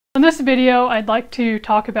In this video, I'd like to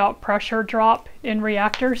talk about pressure drop in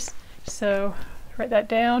reactors. So write that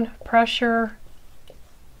down, pressure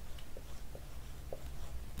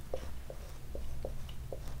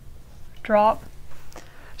drop.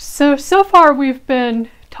 So far we've been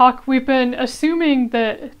assuming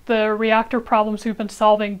that the reactor problems we've been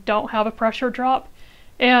solving don't have a pressure drop.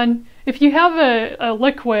 And if you have a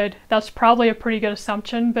liquid, that's probably a pretty good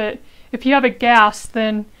assumption, but if you have a gas,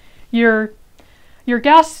 then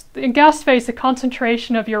in gas phase, the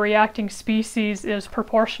concentration of your reacting species is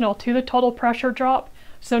proportional to the total pressure drop,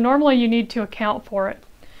 so normally you need to account for it.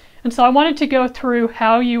 And so I wanted to go through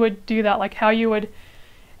how you would do that, like how you would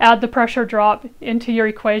add the pressure drop into your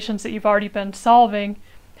equations that you've already been solving.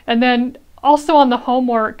 And then also on the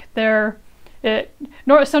homework there,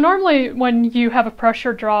 so normally when you have a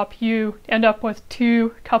pressure drop, you end up with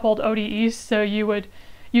two coupled ODEs, so you would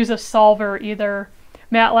use a solver, either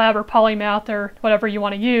MATLAB or Polymath or whatever you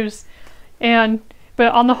want to use.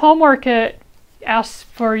 But on the homework it asks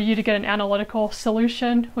for you to get an analytical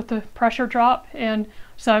solution with the pressure drop, and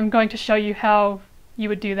so I'm going to show you how you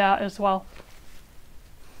would do that as well.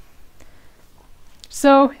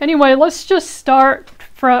 So anyway, let's just start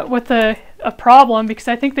with a problem, because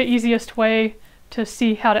I think the easiest way to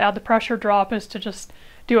see how to add the pressure drop is to just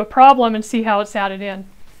do a problem and see how it's added in.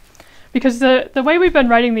 Because the way we've been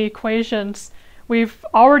writing the equations, we've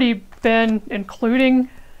already been including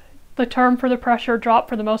the term for the pressure drop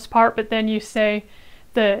for the most part, but then you say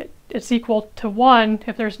that it's equal to 1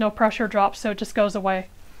 if there's no pressure drop, so it just goes away.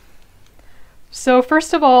 So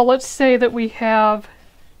first of all, let's say that we have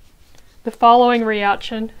the following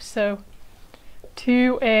reaction. So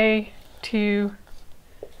 2A to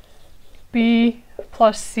B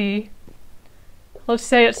plus C. Let's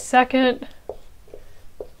say it's second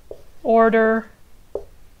order,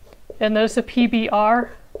 and there's a PBr.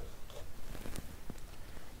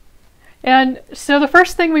 And so the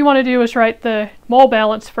first thing we want to do is write the mole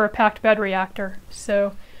balance for a packed bed reactor.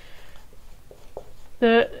 So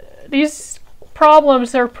these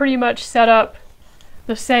problems are pretty much set up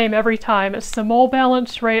the same every time. It's the mole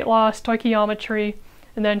balance, rate law, stoichiometry,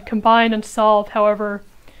 and then combine and solve whatever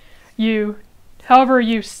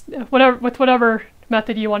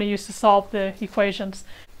method you want to use to solve the equations.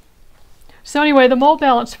 So anyway, the mole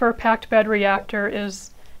balance for a packed bed reactor is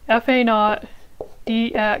FA0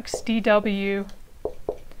 dx dw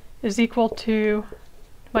is equal to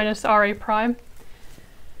minus RA prime.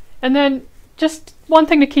 And then just one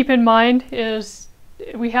thing to keep in mind is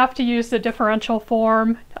we have to use the differential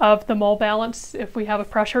form of the mole balance if we have a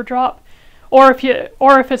pressure drop. Or if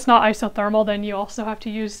it's not isothermal, then you also have to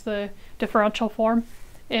use the differential form.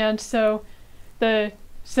 And so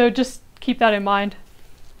just keep that in mind.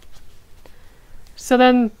 So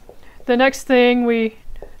then the next thing, we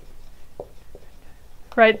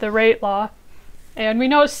write the rate law, and we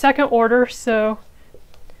know it's second order, so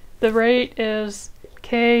the rate is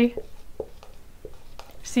K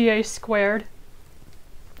Ca squared.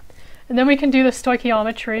 And then we can do the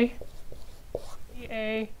stoichiometry.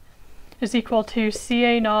 Ca is equal to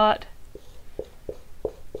Ca0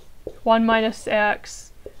 1 minus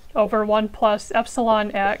x over 1 plus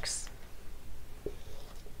epsilon x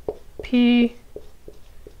P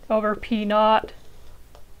over P0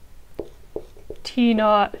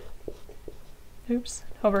 T0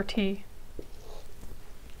 over T.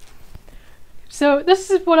 So this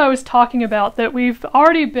is what I was talking about, that we've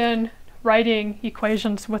already been writing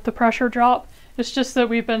equations with the pressure drop. It's just that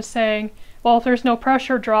we've been saying, well, if there's no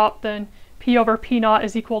pressure drop, then P over P0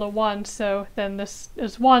 is equal to 1, so then this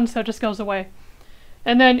is 1, so it just goes away.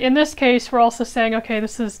 And then in this case, we're also saying, okay,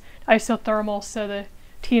 this is isothermal, so the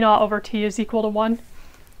T0 over T is equal to 1.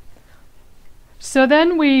 So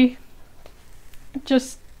then we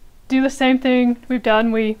just do the same thing we've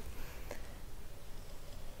done. We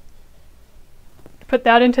put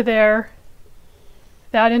that into there,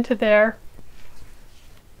 that into there.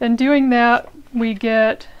 And doing that, we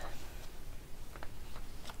get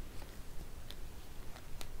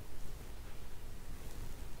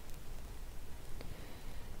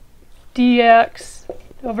dx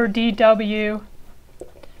over dw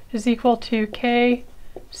is equal to K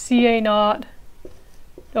Ca0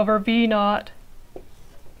 over V0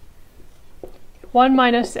 1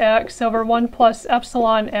 minus x over 1 plus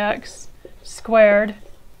epsilon x squared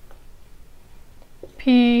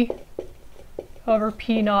P over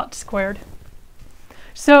P0 squared.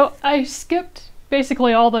 So I skipped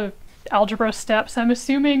basically all the algebra steps. I'm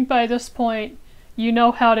assuming by this point you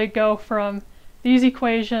know how to go from these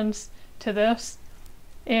equations to this.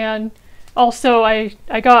 And also I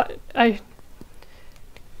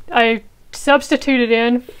substitute it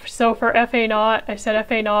in. So for FA naught, I said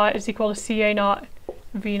FA naught is equal to CA naught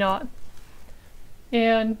V naught.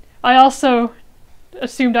 And I also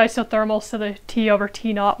assumed isothermal, so the T over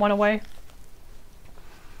T naught went away.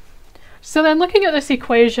 So then looking at this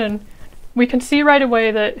equation, we can see right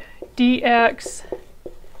away that dx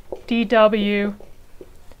dw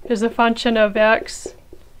is a function of x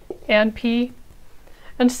and p.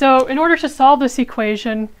 And so in order to solve this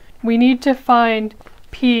equation, we need to find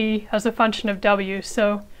p as a function of w.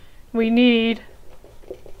 So we need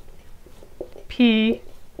p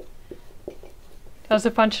as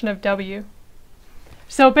a function of w.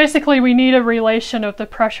 So basically we need a relation of the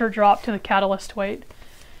pressure drop to the catalyst weight.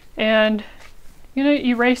 And I'm going to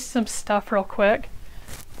erase some stuff real quick.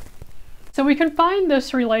 So we can find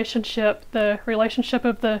this relationship, the relationship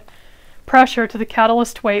of the pressure to the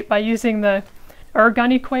catalyst weight, by using the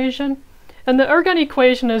Ergun equation. And the Ergun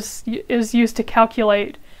equation is used to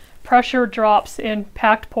calculate pressure drops in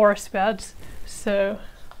packed porous beds. So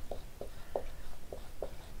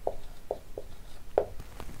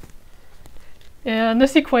and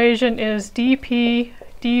this equation is dP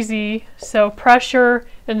dz, so pressure,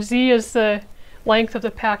 and z is the length of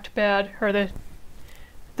the packed bed, or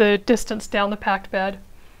the distance down the packed bed,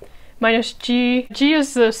 minus g. G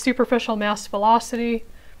is the superficial mass velocity.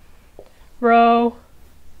 Rho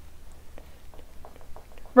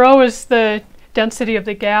is the density of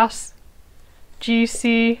the gas.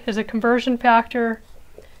 Gc is a conversion factor.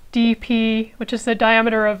 dP, which is the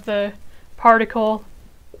diameter of the particle.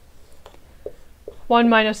 1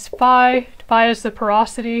 minus phi. Phi is the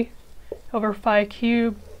porosity over phi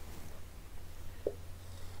cubed.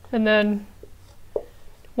 And then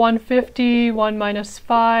 150, 1 minus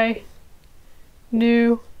phi,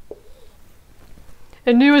 nu.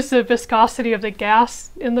 And nu is the viscosity of the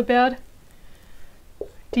gas in the bed.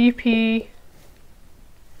 dP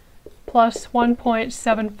plus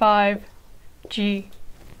 1.75 g.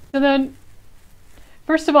 So then,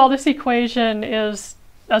 first of all, this equation is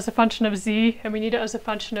as a function of z, and we need it as a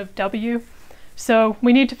function of w. So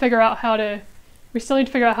we need to figure out how to, we still need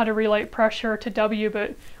to figure out how to relate pressure to w,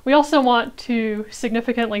 but we also want to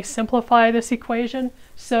significantly simplify this equation.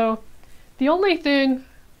 So the only thing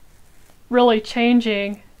really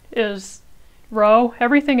changing is rho.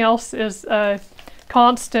 Everything else is a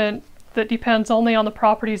constant that depends only on the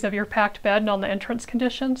properties of your packed bed and on the entrance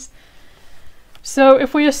conditions. So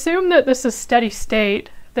if we assume that this is steady state,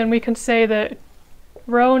 then we can say that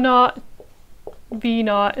rho naught v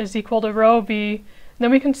naught is equal to rho v. And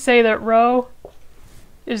then we can say that rho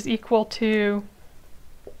is equal to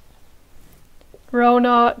rho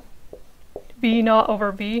naught v naught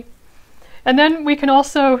over v. And then we can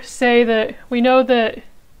also say that we know that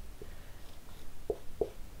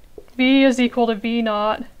v is equal to v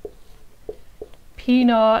naught p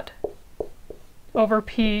naught over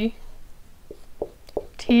p,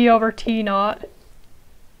 t over t naught,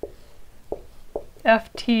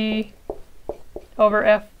 ft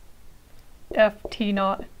over ft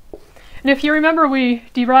naught. And if you remember, we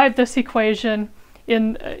derived this equation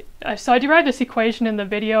in, so I derived this equation in the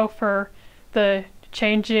video for the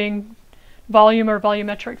changing volume or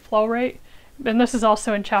volumetric flow rate. And this is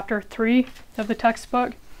also in chapter 3 of the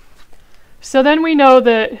textbook. So then we know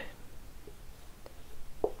that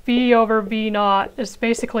v over v naught is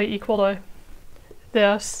basically equal to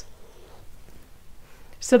this.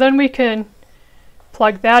 So then we can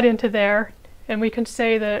plug that into there, and we can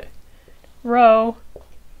say that rho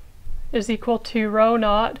is equal to rho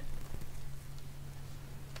naught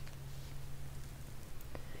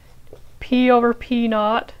p over p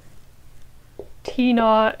naught, t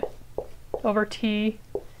naught over t,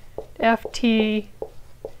 ft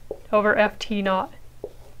over ft naught.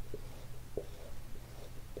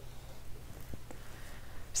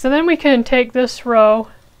 So then we can take this rho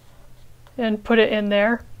and put it in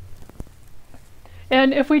there.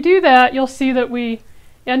 And if we do that, you'll see that we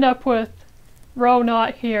end up with rho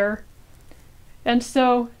naught here. And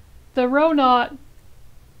so the rho naught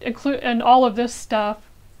and all of this stuff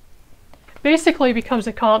basically becomes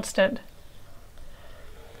a constant.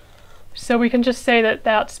 So we can just say that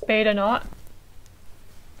that's beta naught.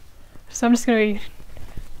 So I'm just going to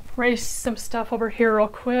erase some stuff over here real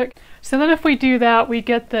quick. So then if we do that, we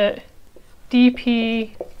get that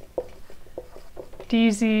dP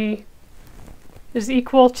dz is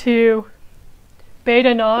equal to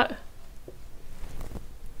beta naught,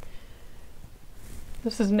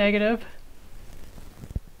 this is negative,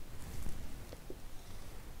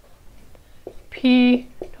 p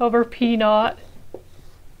over p naught,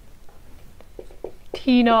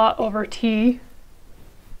 t naught over t,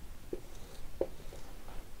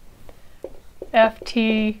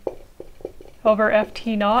 ft over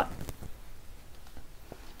ft naught.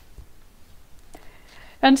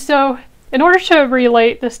 And so in order to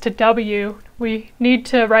relate this to W, we need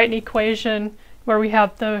to write an equation where we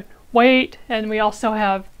have the weight and we also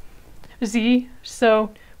have Z.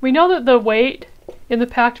 So we know that the weight in the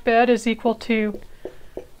packed bed is equal to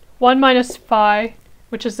 1 minus phi,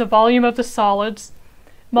 which is the volume of the solids,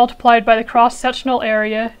 multiplied by the cross-sectional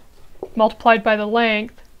area, multiplied by the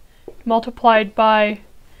length, multiplied by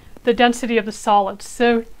the density of the solids.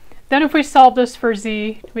 So then if we solve this for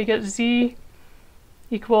Z, we get Z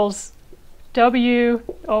equals W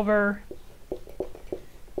over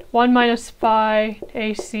 1 minus phi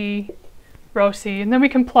AC rho C. And then we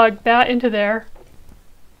can plug that into there.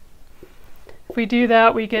 If we do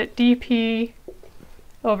that, we get dP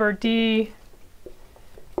over dW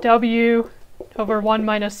over 1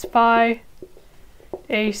 minus phi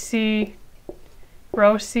AC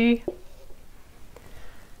rho C.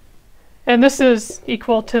 And this is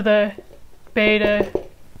equal to the beta,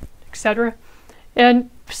 etc. And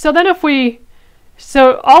so then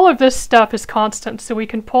so all of this stuff is constant, so we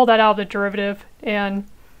can pull that out of the derivative. And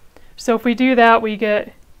so if we do that, we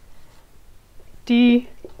get dP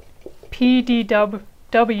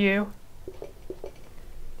dW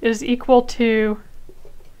is equal to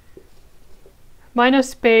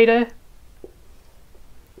minus beta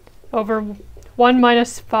over 1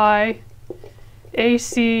 minus phi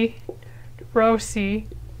AC rho C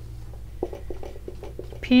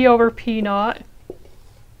P over P naught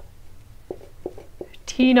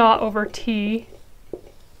T naught over T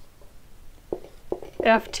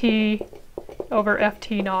FT over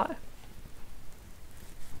FT naught.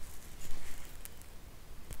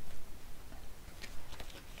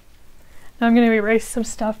 Now I'm going to erase some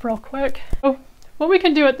stuff real quick. So what we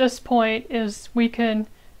can do at this point is we can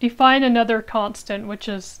define another constant, which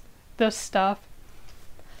is this stuff.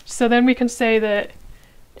 So then we can say that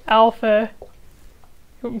alpha,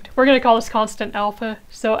 we're going to call this constant alpha.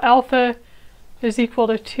 So alpha is equal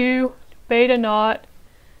to 2 beta naught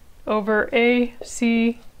over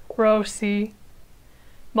AC rho C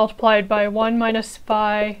multiplied by 1 minus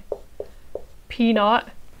phi P naught.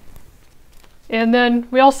 And then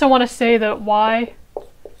we also want to say that Y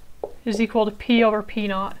is equal to P over P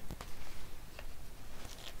naught.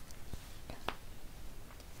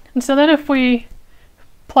 And so then if we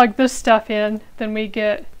plug this stuff in, then we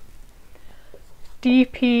get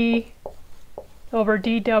dP over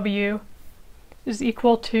dW is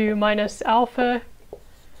equal to minus alpha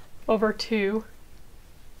over 2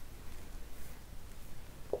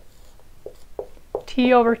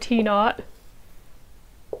 T over T naught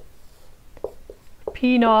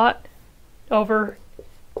P naught over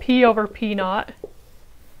P naught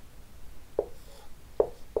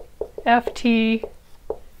FT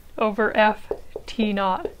over FT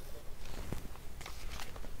naught.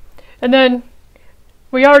 And then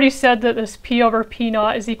we already said that this P over P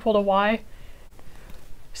naught is equal to Y.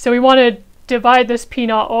 So we want to divide this P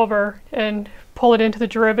naught over and pull it into the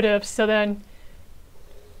derivative, so then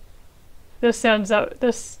this ends up,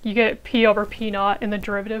 you get P over P naught in the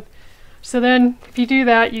derivative. So then if you do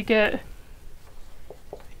that, you get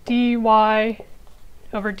dy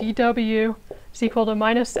over dW is equal to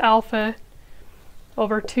minus alpha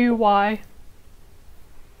over 2y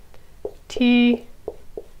T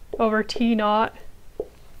over T naught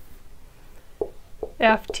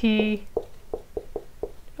FT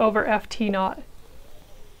over FT naught.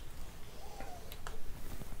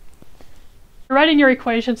 You're writing your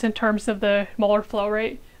equations in terms of the molar flow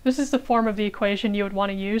rate. This is the form of the equation you would want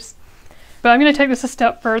to use. But I'm going to take this a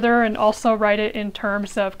step further and also write it in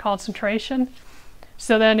terms of concentration.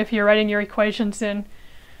 So then if you're writing your equations in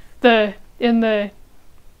the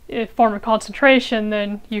form of concentration,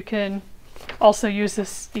 then you can also use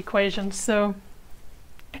this equation. So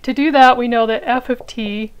to do that, we know that f of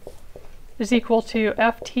t is equal to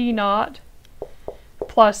ft naught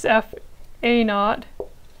plus fa naught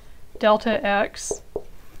delta x.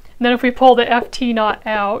 And then if we pull the ft naught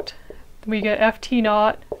out, we get ft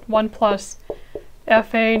naught 1 plus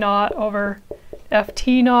fa naught over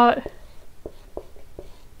ft naught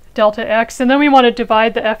delta x. And then we want to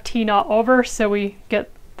divide the ft naught over, so we get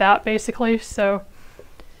that basically. So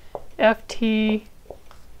ft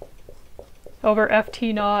over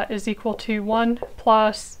ft naught is equal to 1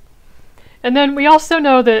 plus, and then we also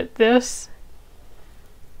know that this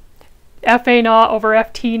fa naught over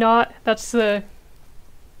ft naught,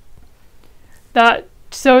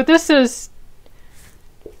 so this is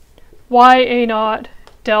ya naught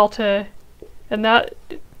delta, and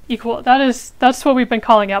that's what we've been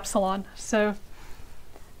calling epsilon. So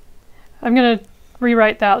I'm going to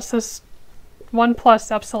rewrite that. So this 1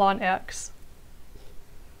 plus epsilon x.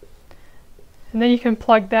 And then you can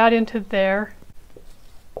plug that into there.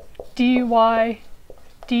 dy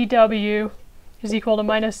dw is equal to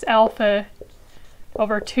minus alpha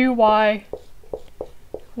over 2y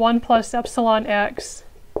 1 plus epsilon x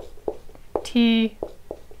t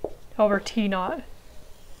over t naught.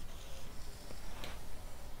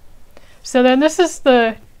 So then this is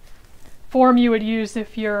the form you would use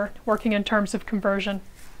if you're working in terms of conversion.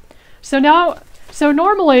 So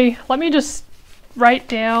normally, let me just write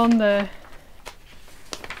down the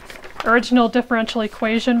original differential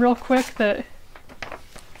equation real quick that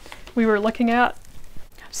we were looking at.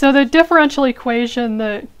 So the differential equation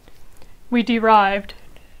that we derived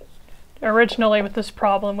originally with this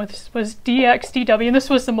problem was dx dw, and this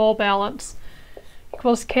was the mole balance,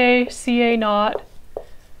 equals k Ca naught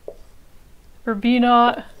for V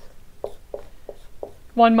naught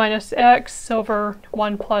 1 minus x over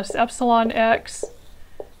 1 plus epsilon x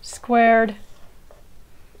squared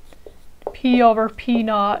p over p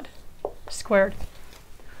naught squared.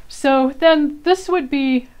 So then this would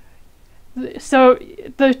be, so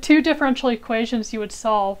the two differential equations you would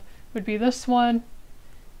solve would be this one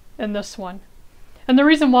and this one. And the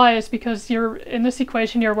reason why is because in this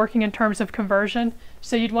equation you're working in terms of conversion,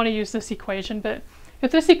 so you'd want to use this equation. But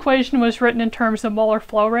if this equation was written in terms of molar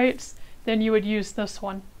flow rates, then you would use this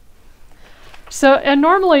one. So, and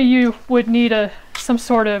normally you would need some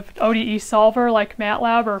sort of ODE solver like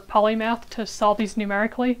MATLAB or Polymath to solve these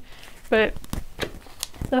numerically. But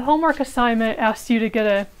the homework assignment asks you to get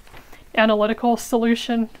an analytical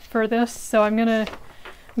solution for this, so I'm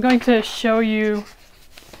going to show you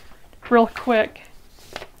real quick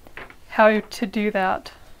how to do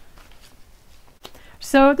that.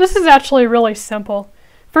 So this is actually really simple.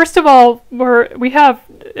 First of all, we're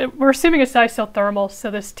assuming it's isothermal,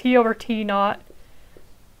 so this T over T naught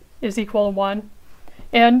is equal to 1.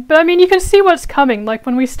 But I mean, you can see what's coming. Like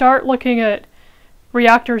when we start looking at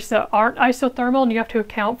reactors that aren't isothermal and you have to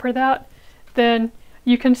account for that, then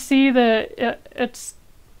you can see that it's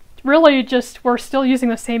really just, we're still using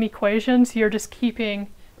the same equations, you're just keeping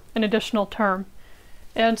an additional term.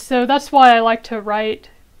 And so that's why I like to write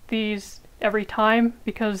these every time,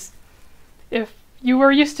 because if you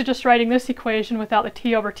were used to just writing this equation without the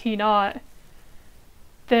T over T naught,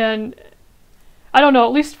 then, I don't know,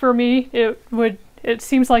 at least for me, it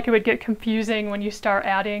seems like it would get confusing when you start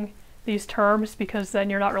adding these terms, because then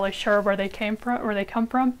you're not really sure where they come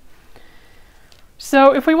from.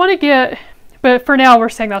 So if we want to get, but for now we're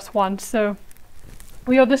saying that's 1. So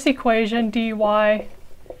we have this equation dy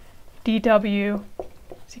dw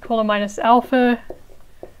is equal to minus alpha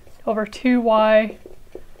over 2y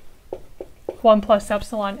 1 plus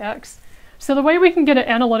epsilon x. So the way we can get an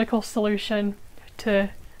analytical solution to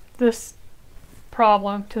this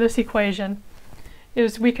problem, to this equation,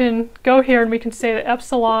 is we can go here and we can say that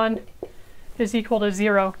epsilon is equal to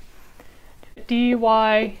 0. dy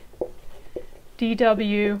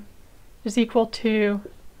dw is equal to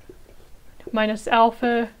minus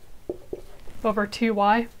alpha over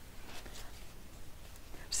 2y.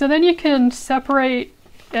 So then you can separate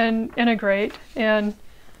and integrate, and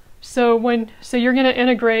so you're going to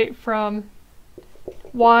integrate from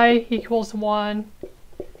y equals 1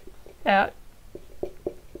 at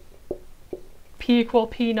p equal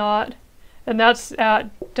p naught, and that's at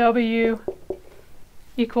w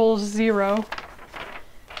equals 0.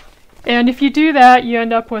 And if you do that, you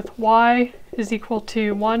end up with y is equal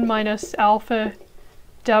to 1 minus alpha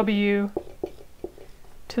w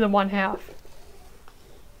to the 1/2.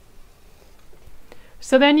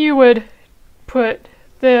 So then you would put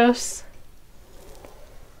this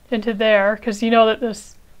into there, because you know that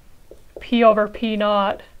this p over p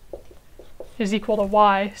naught is equal to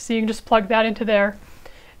y, so you can just plug that into there.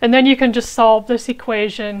 And then you can just solve this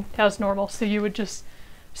equation as normal, so you would just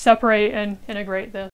separate and integrate this.